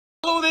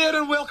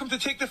and welcome to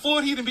Take the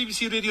Floor here in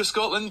BBC Radio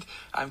Scotland.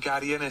 I'm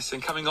Gary Innes,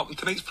 and coming up in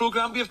tonight's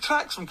programme we have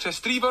tracks from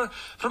Chris Drever,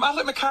 from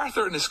Alec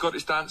MacArthur and the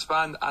Scottish Dance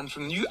Band, and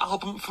from the new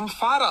album from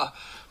Farah.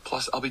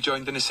 Plus, I'll be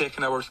joined in the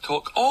second hour to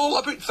talk all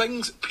about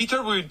things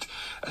Peter Wood,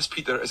 as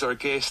Peter is our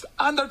guest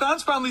and our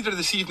dance band leader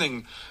this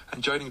evening.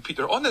 And joining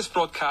Peter on this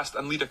broadcast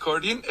and lead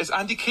accordion is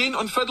Andy Kane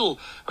on fiddle,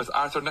 with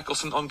Arthur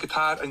Nicholson on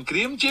guitar and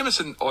Graham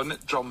Jameson on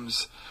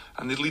drums.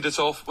 And they lead us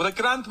off with a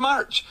grand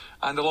march,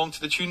 and along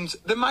to the tunes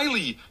The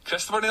Miley,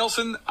 Christopher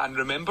Nelson and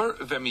Remember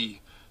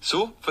Vimy.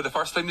 So, for the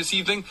first time this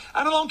evening,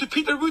 and along to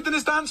Peter Wood and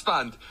his dance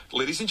band,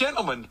 ladies and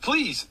gentlemen,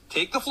 please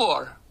take the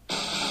floor.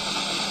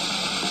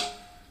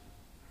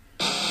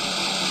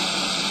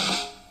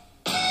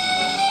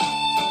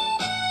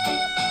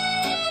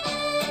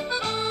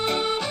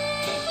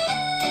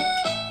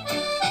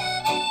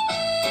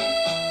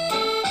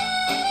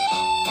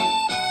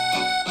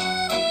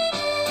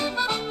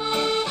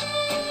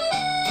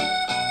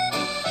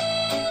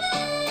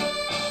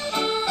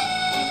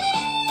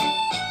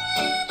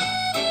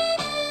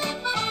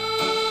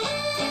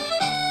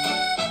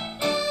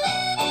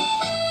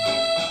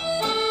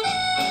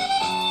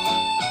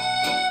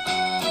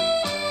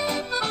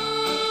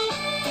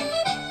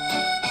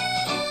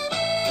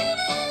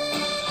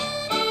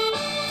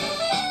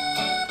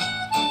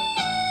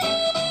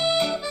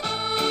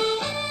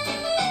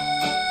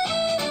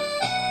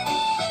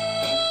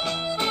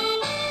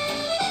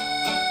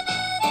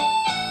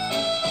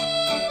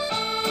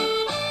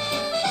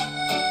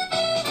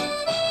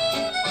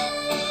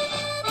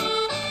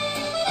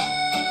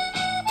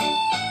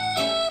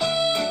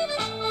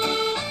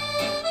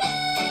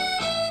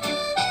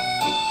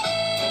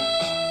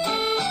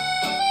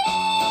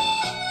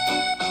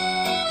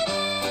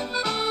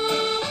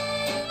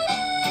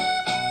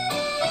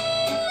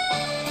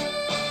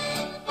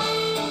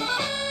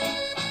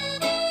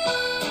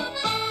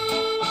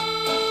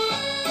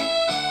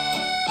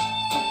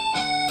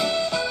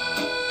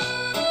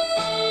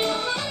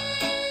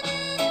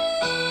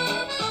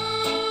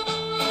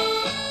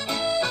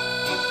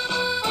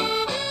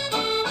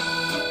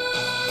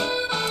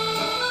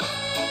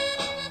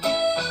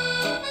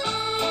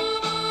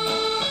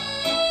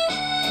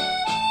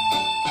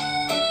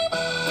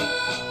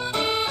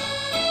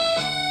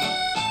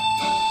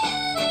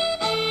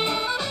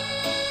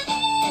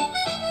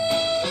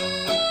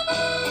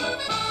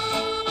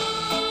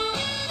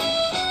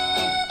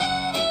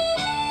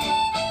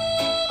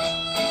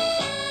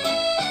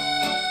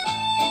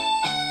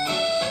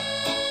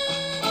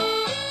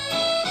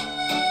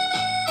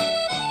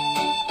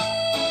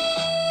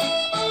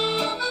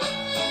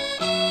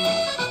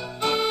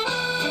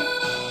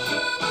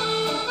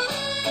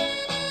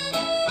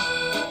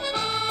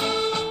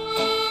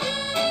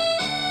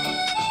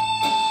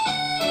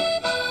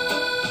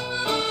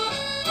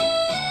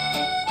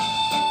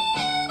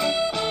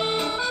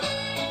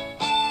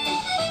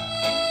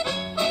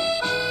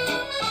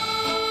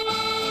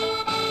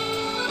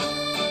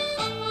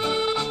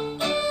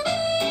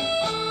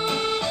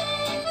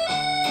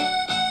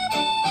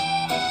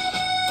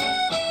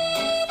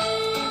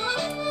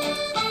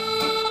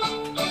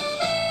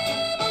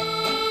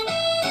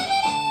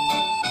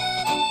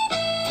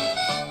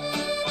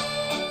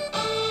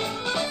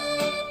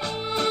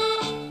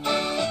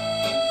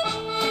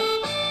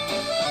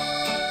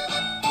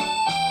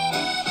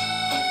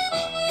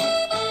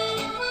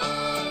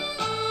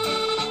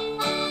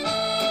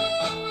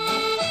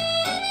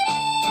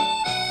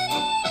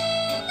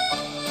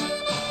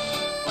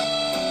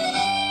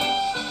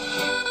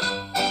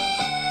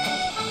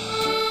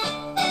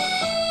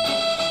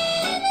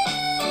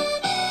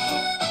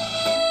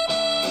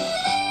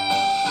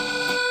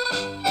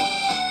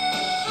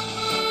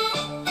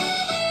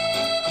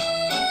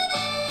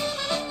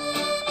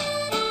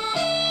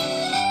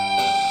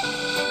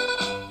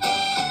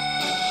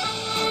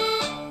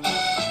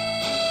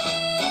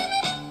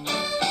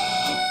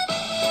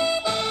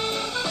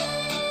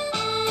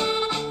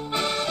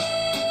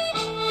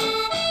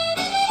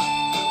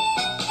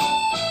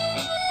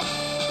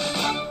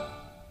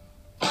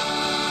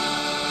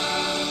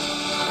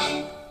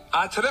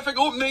 A terrific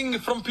opening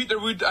from Peter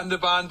Wood and the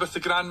band with the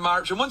Grand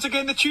March, and once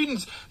again the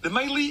tunes, The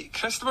Miley,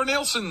 Christopher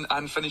Nelson,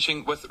 and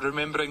finishing with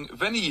Remembering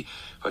Vimy,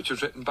 which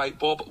was written by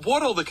Bob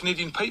Worrell, the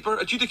Canadian piper,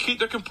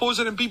 adjudicator,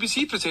 composer and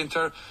BBC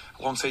presenter,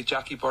 alongside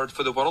Jackie Bird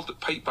for the World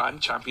Pipe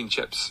Band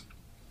Championships.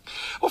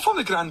 Well, from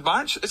the Grand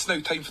March, it's now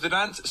time for the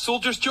dance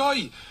Soldier's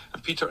Joy,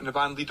 and Peter and the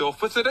band lead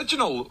off with the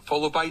original,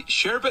 followed by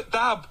Sherbet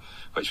Dab,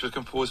 which was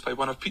composed by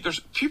one of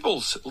Peter's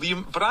pupils,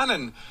 Liam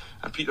Brannan.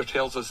 And Peter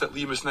tells us that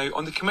Liam is now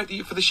on the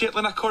committee for the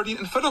Shetland Accordion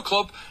and Fiddle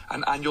Club,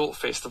 an annual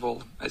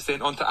festival. It's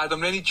then on to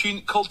Adam Rennie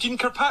tune called Jean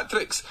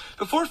Kirkpatrick's,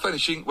 before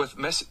finishing with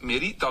Miss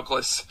Mary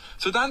Douglas.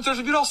 So dancers,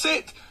 if you're all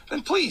set,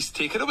 then please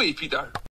take it away, Peter.